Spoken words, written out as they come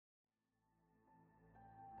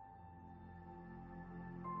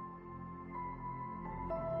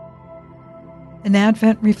An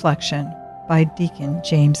Advent Reflection by Deacon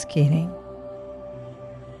James Keating.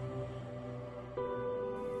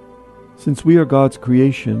 Since we are God's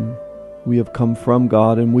creation, we have come from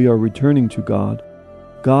God and we are returning to God.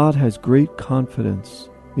 God has great confidence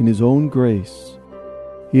in His own grace.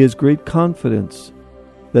 He has great confidence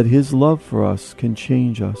that His love for us can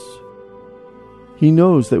change us. He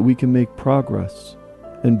knows that we can make progress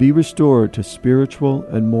and be restored to spiritual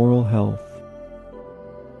and moral health.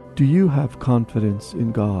 Do you have confidence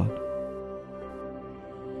in God?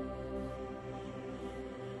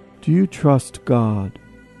 Do you trust God,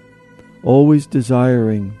 always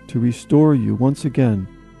desiring to restore you once again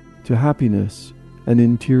to happiness and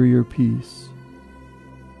interior peace?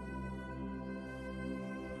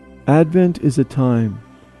 Advent is a time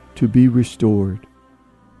to be restored.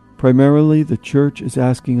 Primarily, the Church is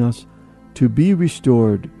asking us to be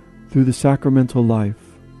restored through the sacramental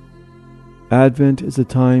life. Advent is a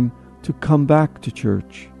time to come back to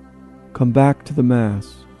church, come back to the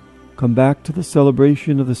Mass, come back to the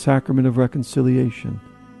celebration of the Sacrament of Reconciliation,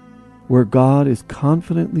 where God is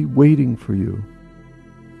confidently waiting for you,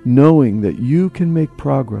 knowing that you can make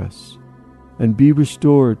progress and be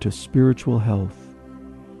restored to spiritual health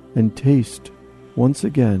and taste once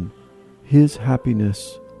again His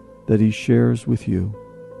happiness that He shares with you.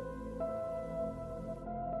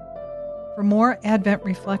 For more Advent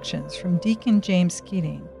reflections from Deacon James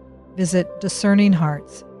Keating, visit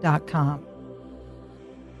discerninghearts.com.